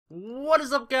What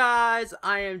is up, guys?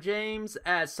 I am James,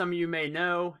 as some of you may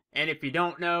know, and if you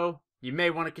don't know, you may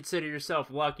want to consider yourself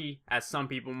lucky, as some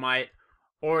people might,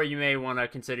 or you may want to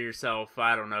consider yourself,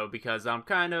 I don't know, because I'm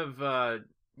kind of a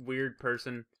weird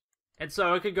person, and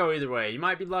so it could go either way. You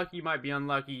might be lucky, you might be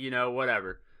unlucky,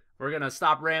 whatever. We're gonna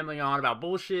stop rambling on about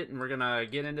bullshit, and we're gonna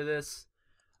get into this.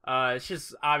 It's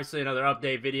just obviously another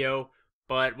update video.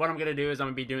 But what I'm going to do is I'm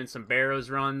going to be doing some Barrows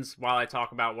runs while I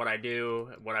talk about what I do,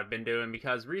 what I've been doing,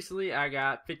 because recently I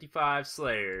got 55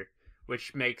 Slayer,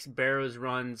 which makes Barrows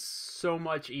runs so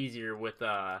much easier with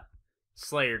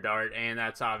Slayer Dart, and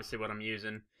that's obviously what I'm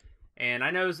using. And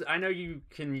I know you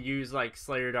can use like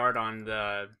Slayer Dart on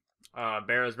the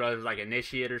Barrows Brothers like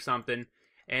Initiate or something,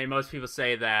 and most people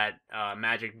say that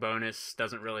magic bonus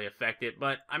doesn't really affect it,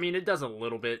 but I mean it does a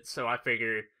little bit, so I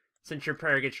figure since your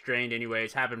prayer gets drained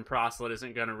anyways, having Proselyte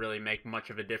isn't going to really make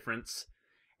much of a difference.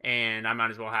 And I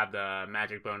might as well have the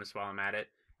magic bonus while I'm at it.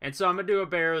 And so I'm going to do a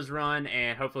Barrows run,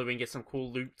 and hopefully we can get some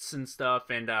cool loots and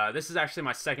stuff. And this is actually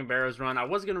my second Barrows run. I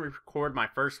was going to record my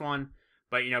first one,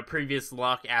 but, previous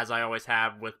luck, as I always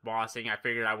have with bossing, I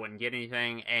figured I wouldn't get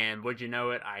anything. And would you know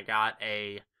it, I got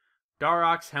a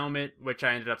Darrock's helmet, which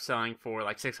I ended up selling for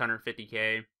like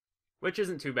 650k, which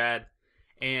isn't too bad.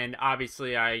 And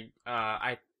obviously I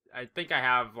think I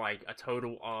have like a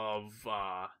total of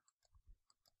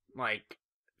like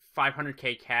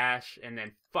 500k cash, and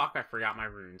then fuck, I forgot my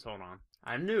runes. Hold on.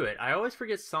 I knew it. I always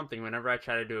forget something whenever I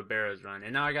try to do a Barrows run,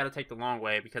 and now I gotta take the long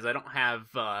way because I don't have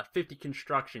 50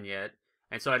 construction yet,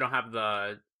 and so I don't have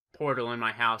the portal in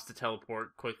my house to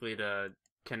teleport quickly to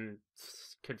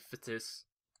Confitus,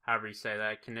 however you say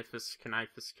that, Canifus,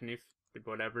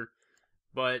 whatever.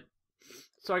 But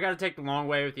so I got to take the long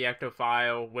way with the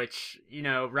Ectophile, which,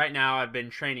 right now I've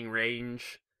been training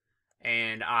range,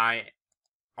 and I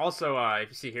also, if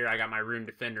you see here, I got my Rune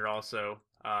Defender also,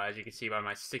 as you can see by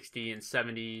my 60 and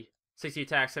 70, 60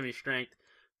 attack, 70 strength.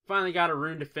 Finally got a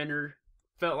Rune Defender.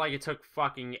 Felt like it took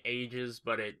fucking ages,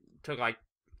 but it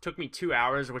took me 2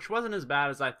 hours, which wasn't as bad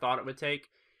as I thought it would take,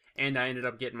 and I ended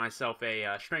up getting myself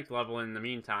a strength level in the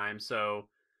meantime, so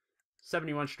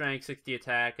 71 strength, 60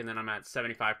 attack, and then I'm at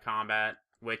 75 combat,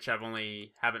 which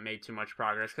haven't made too much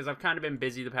progress because I've kind of been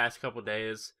busy the past couple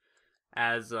days,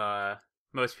 as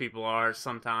most people are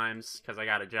sometimes, because I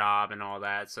got a job and all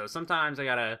that. So sometimes I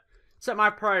gotta set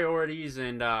my priorities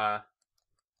and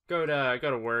go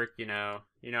to work.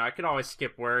 I could always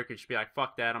skip work and just be like,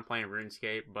 fuck that, I'm playing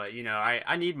RuneScape. But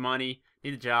I need money,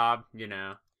 need a job.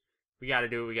 We gotta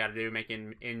do what we gotta do,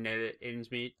 making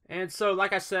ends meet. And so,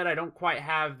 like I said, I don't quite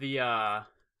have the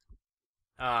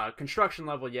construction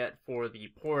level yet for the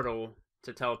portal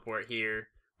to teleport here,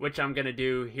 which I'm gonna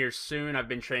do here soon. I've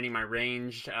been training my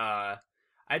range. I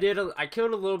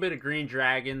killed a little bit of green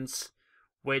dragons,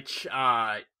 which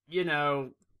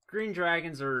green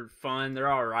dragons are fun. They're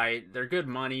all right. They're good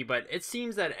money, but it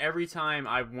seems that every time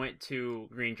I went to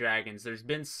green dragons, there's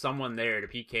been someone there to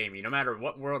PK me, no matter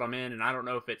what world I'm in. And I don't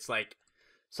know if it's like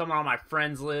someone on my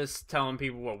friends list telling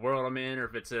people what world I'm in, or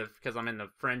if it's because I'm in the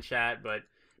friend chat. But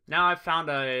now I've found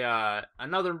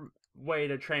another way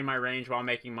to train my range while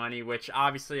making money, which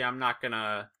obviously I'm not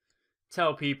gonna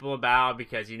tell people about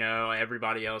because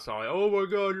everybody else all like, oh my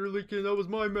god, you're leaking, that was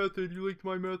my method, you leaked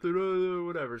my method,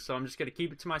 whatever. So I'm just gonna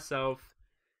keep it to myself,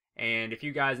 and if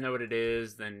you guys know what it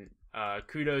is, then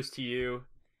kudos to you.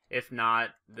 If not,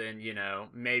 then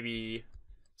maybe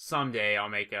someday I'll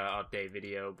make a update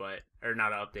video, or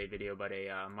not an update video, but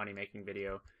a money making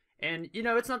video. And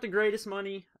it's not the greatest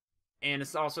money, and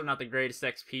it's also not the greatest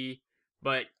XP,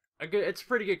 but it's a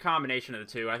pretty good combination of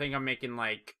the two. I think I'm making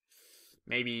like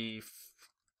maybe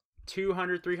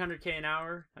 200, 300k an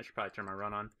hour. I should probably turn my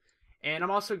run on. And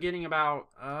I'm also getting about,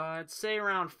 I'd say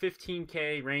around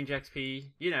 15k range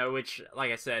XP, which,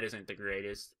 like I said, isn't the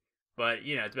greatest. But,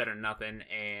 it's better than nothing,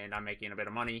 and I'm making a bit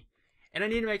of money. And I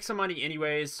need to make some money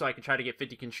anyways, so I can try to get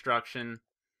 50 construction.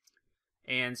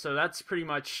 And so that's pretty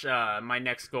much my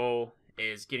next goal,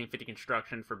 is getting 50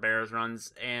 construction for Barrows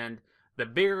runs. And the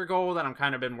bigger goal that I'm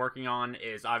kind of been working on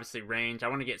is obviously range. I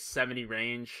want to get 70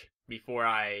 range before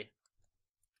I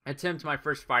attempt my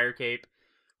first fire cape,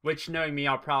 which, knowing me,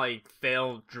 I'll probably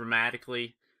fail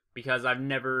dramatically because I've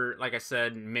never, like I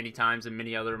said many times in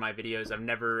many other of my videos, I've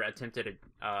never attempted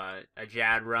a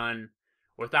Jad run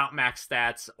without max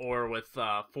stats or with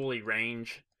fully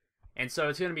range, and so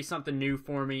it's going to be something new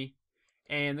for me.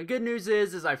 And the good news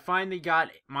is I finally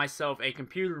got myself a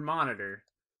computer monitor.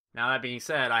 Now, that being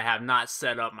said, I have not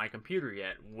set up my computer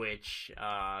yet, which,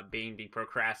 being the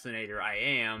procrastinator I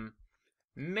am,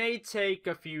 may take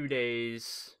a few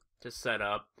days to set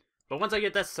up. But once I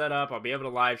get that set up, I'll be able to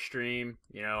live stream,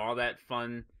 all that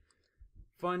fun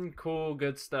Fun, cool,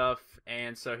 good stuff.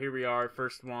 And so here we are,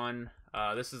 first one.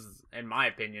 This is, in my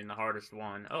opinion, the hardest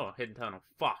one. Oh, hidden tunnel.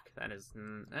 Fuck, that is,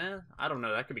 I don't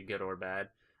know. That could be good or bad.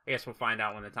 I guess we'll find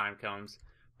out when the time comes.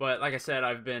 But like I said,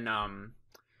 I've been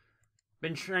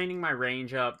training my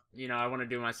range up. You know, I want to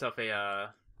do myself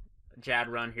a Jad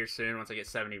run here soon once I get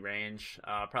 70 range.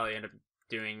 I'll probably end up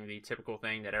doing the typical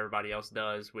thing that everybody else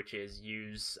does, which is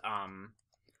use a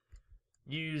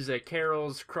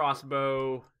Carol's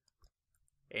crossbow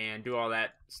and do all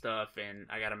that stuff. And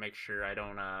I gotta make sure I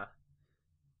don't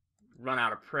run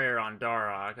out of prayer on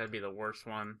Darok. That'd be the worst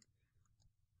one.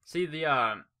 See,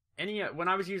 the when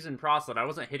I was using Proselyte, I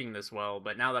wasn't hitting this well,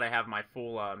 but now that I have my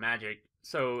full magic,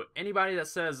 so anybody that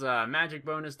says magic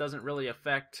bonus doesn't really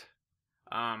affect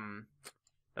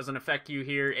you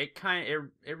here,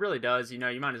 it really does. You know,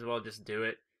 you might as well just do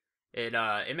it.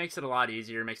 It makes it a lot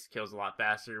easier, makes the kills a lot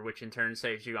faster, which in turn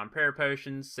saves you on prayer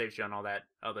potions, saves you on all that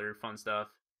other fun stuff.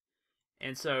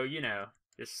 And so, you know,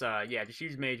 just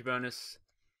use mage bonus.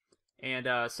 And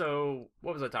so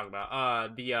what was I talking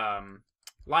about? The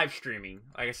live streaming.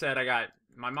 Like I said, I got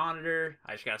my monitor.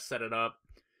 I just gotta set it up,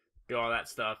 do all that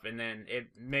stuff, and then it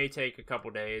may take a couple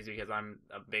days because I'm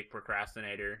a big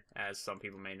procrastinator, as some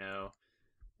people may know,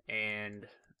 and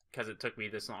because it took me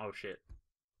this long. Oh shit!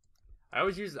 I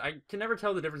can never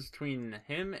tell the difference between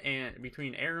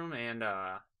Aram and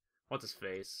what's his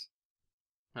face.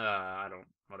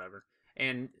 Whatever.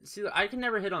 And see, I can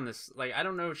never hit on this. Like, I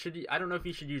don't know if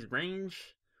you should use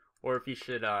range, or if you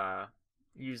should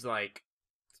use, like,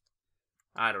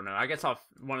 I don't know. I guess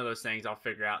one of those things I'll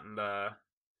figure out in the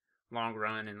long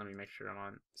run. And let me make sure I'm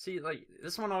on. See, like,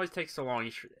 this one always takes so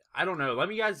long. I don't know. Let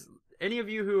me guys, any of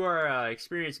you who are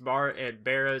experienced at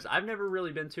Barrows, I've never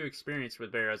really been too experienced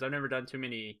with Barrows. I've never done too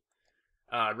many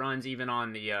runs even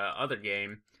on the other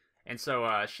game. And so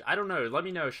I don't know. Let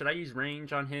me know. Should I use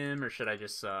range on him, or should I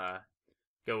just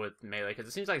go with melee? Because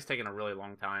it seems like it's taking a really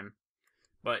long time.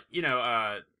 But, you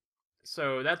know,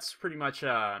 so that's pretty much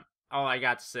all I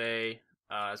got to say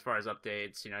as far as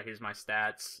updates. You know, here's my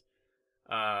stats.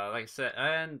 Like I said,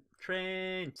 and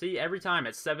train. See, every time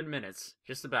it's 7 minutes,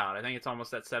 just about. I think it's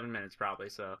almost at 7 minutes probably,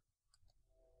 so.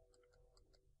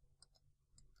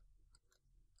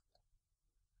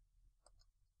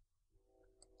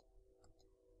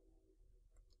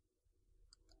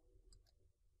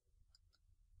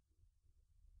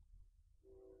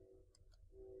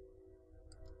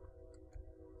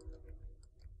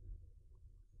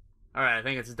 Alright, I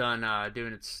think it's done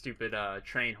doing its stupid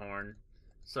train horn.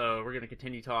 So we're going to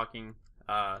continue talking.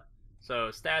 So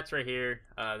stats right here.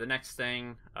 The next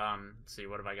thing, let's see,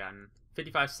 what have I gotten?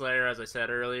 55 Slayer, as I said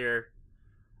earlier.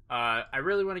 I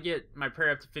really want to get my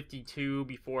prayer up to 52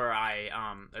 before I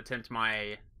attempt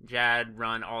my Jad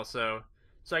run also.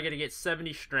 So I got to get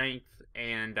 70 strength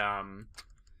and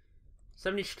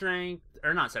 70 strength,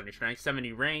 or not 70 strength,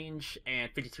 70 range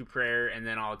and 52 prayer, and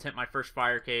then I'll attempt my first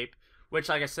fire cape. Which,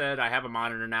 like I said, I have a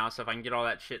monitor now, so if I can get all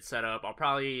that shit set up, I'll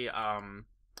probably, and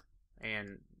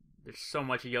there's so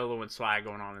much YOLO and swag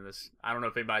going on in this. I don't know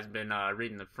if anybody's been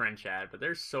reading the friend chat, but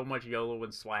there's so much YOLO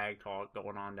and swag talk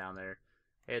going on down there.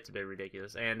 It's a bit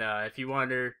ridiculous. And if you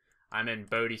wonder, I'm in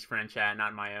Bodhi's friend chat,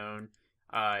 not my own.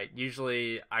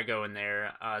 Usually I go in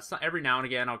there. Every now and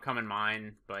again I'll come in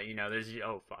mine, but you know, there's,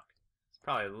 oh fuck. It's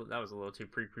probably, that was a little too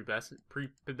pre-pubescent.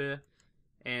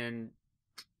 And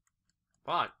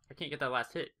fuck, I can't get that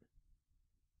last hit.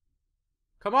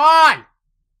 Come on!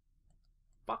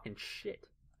 Fucking shit.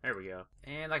 There we go.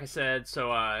 And like I said, so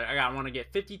I want to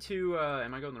get 52,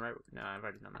 am I going the right way? No, I've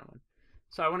already done that one.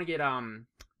 So I want to get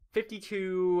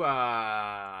 52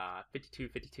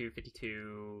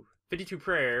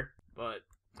 prayer, but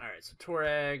alright, so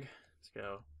Torag, let's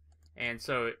go. And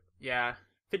so yeah,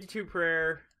 52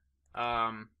 prayer,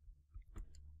 and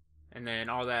then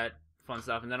all that fun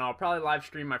stuff, and then I'll probably live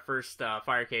stream my first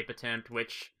fire cape attempt,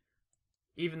 which,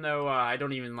 even though I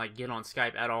don't even like get on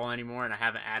Skype at all anymore and I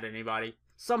haven't added anybody,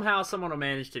 somehow someone will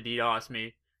manage to DDoS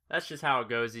me. That's just how it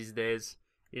goes these days,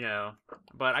 you know.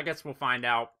 But I guess we'll find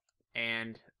out,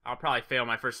 and I'll probably fail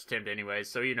my first attempt anyway,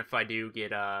 so even if I do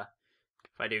get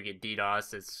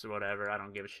DDoS, it's whatever, I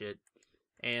don't give a shit.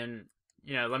 And,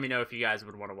 you know, let me know if you guys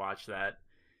would want to watch that.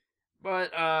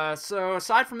 But, so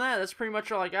aside from that, that's pretty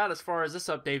much all I got as far as this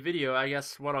update video. I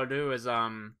guess what I'll do is,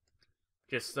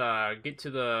 just, get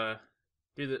to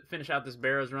finish out this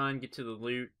Barrows run, get to the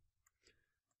loot,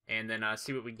 and then,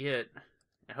 see what we get.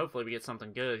 And hopefully we get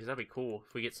something good, because that'd be cool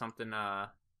if we get something,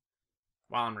 while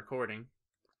I'm recording.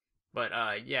 But,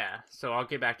 yeah, so I'll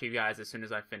get back to you guys as soon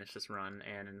as I finish this run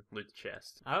and loot the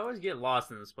chest. I always get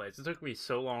lost in this place. It took me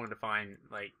so long to find,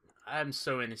 like, I'm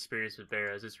so inexperienced with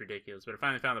Barrows, it's ridiculous. But I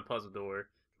finally found the puzzle door.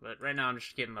 But right now I'm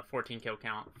just getting the 14 kill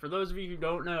count. For those of you who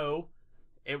don't know,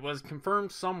 it was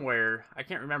confirmed somewhere. I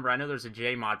can't remember. I know there's a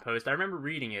JMod post. I remember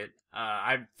reading it.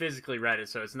 I physically read it,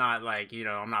 so it's not like, you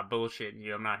know, I'm not bullshitting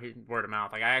you. I'm not hitting word of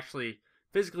mouth. Like, I actually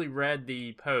physically read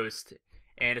the post,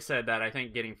 and it said that I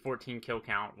think getting 14 kill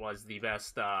count was the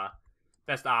best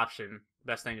option,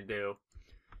 best thing to do.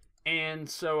 And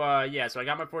so, yeah, so I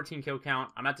got my 14 kill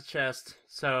count. I'm at the chest.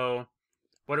 So,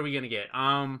 what are we gonna get?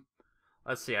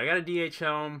 Let's see. I got a DH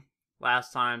home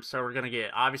last time, so we're gonna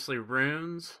get obviously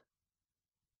runes,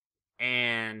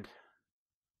 and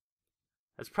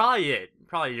that's probably it.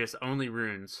 Probably just only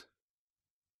runes.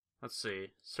 Let's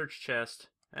see. Search chest.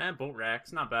 Bolt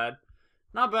racks. Not bad.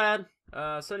 Not bad.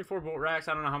 74 bolt racks.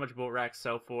 I don't know how much bolt racks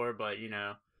sell for, but you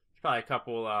know, it's probably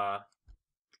a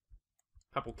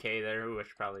couple K there. Ooh, I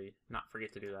should probably not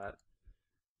forget to do that.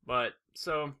 But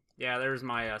so yeah, there's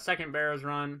my second Barrows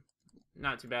run.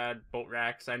 Not too bad. Bolt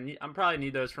racks. I'm probably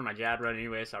need those for my Jad run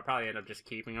anyway, so I'll probably end up just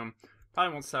keeping them.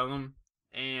 Probably won't sell them.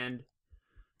 And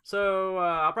so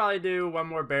I'll probably do one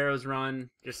more Barrows run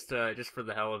just for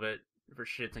the hell of it, for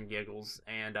shits and giggles.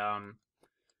 And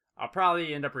I'll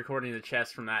probably end up recording the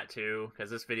chest from that too,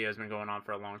 because this video has been going on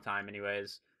for a long time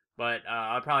anyways. But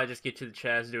I'll probably just get to the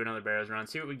chest, do another Barrows run,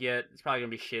 see what we get. It's probably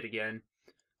gonna be shit again.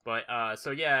 But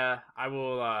so yeah, I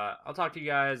will. I'll talk to you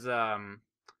guys.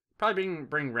 Probably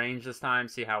bring range this time.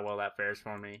 See how well that fares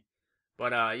for me.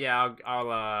 But yeah,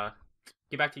 I'll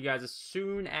get back to you guys as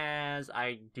soon as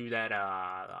I do that.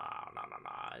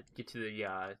 Get to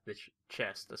the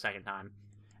chest the second time,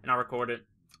 and I'll record it,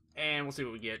 and we'll see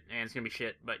what we get. And it's gonna be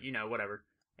shit, but you know, whatever.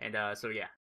 And so yeah.